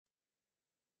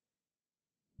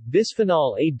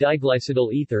Bisphenol A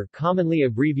diglycidyl ether, commonly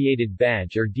abbreviated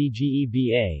BADG or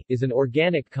DGEBA, is an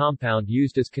organic compound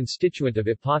used as constituent of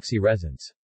epoxy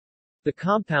resins. The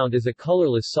compound is a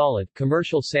colorless solid,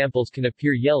 commercial samples can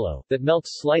appear yellow, that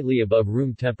melts slightly above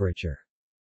room temperature.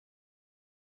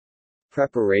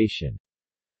 Preparation.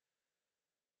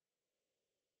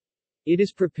 It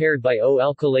is prepared by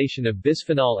O-alkylation of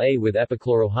bisphenol A with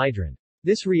epichlorohydrin.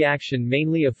 This reaction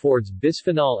mainly affords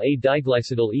bisphenol A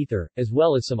diglycidyl ether, as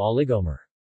well as some oligomer.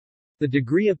 The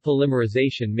degree of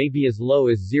polymerization may be as low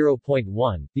as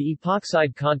 0.1. The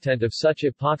epoxide content of such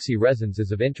epoxy resins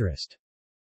is of interest.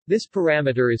 This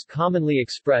parameter is commonly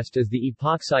expressed as the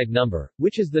epoxide number,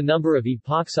 which is the number of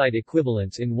epoxide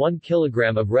equivalents in 1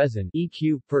 kg of resin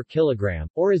 (EQ) per kilogram,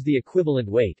 or as the equivalent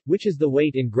weight, which is the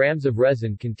weight in grams of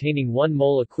resin containing 1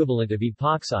 mole equivalent of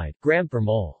epoxide, gram per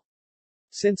mole.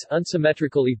 Since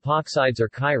unsymmetrical epoxides are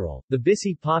chiral, the bis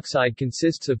epoxide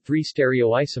consists of 3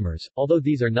 stereoisomers, although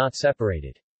these are not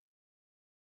separated.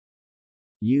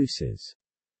 Uses.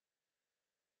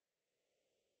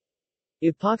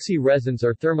 Epoxy resins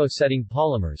are thermosetting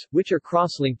polymers, which are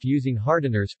cross-linked using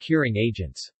hardeners, curing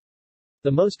agents.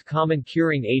 The most common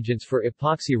curing agents for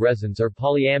epoxy resins are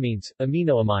polyamines,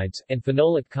 aminoamides, and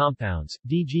phenolic compounds.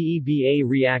 DGEBA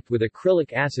react with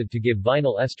acrylic acid to give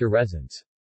vinyl ester resins.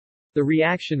 The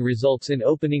reaction results in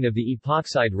opening of the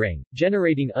epoxide ring,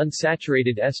 generating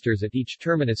unsaturated esters at each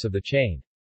terminus of the chain.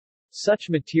 Such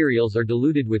materials are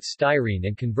diluted with styrene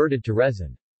and converted to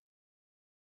resin.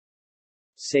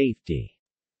 Safety.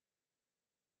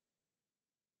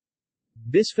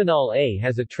 Bisphenol A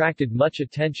has attracted much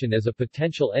attention as a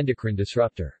potential endocrine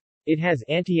disruptor. It has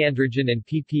antiandrogen and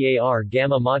PPAR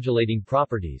gamma-modulating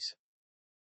properties.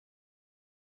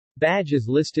 BADG is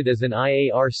listed as an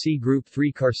IARC Group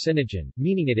 3 carcinogen,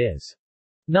 meaning it is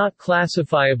not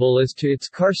classifiable as to its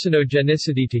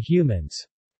carcinogenicity to humans.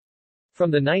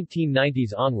 From the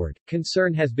 1990s onward,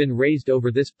 concern has been raised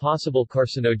over this possible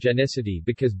carcinogenicity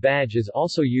because BADG is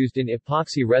also used in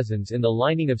epoxy resins in the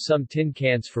lining of some tin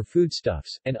cans for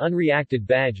foodstuffs, and unreacted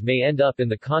BADG may end up in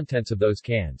the contents of those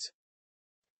cans.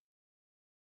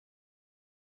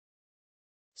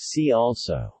 See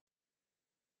also: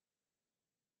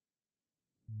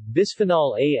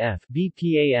 Bisphenol AF,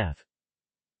 BPAF,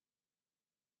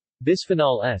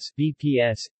 Bisphenol S,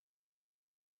 BPS,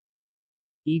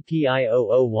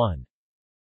 EPI001.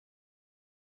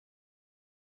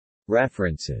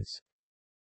 References.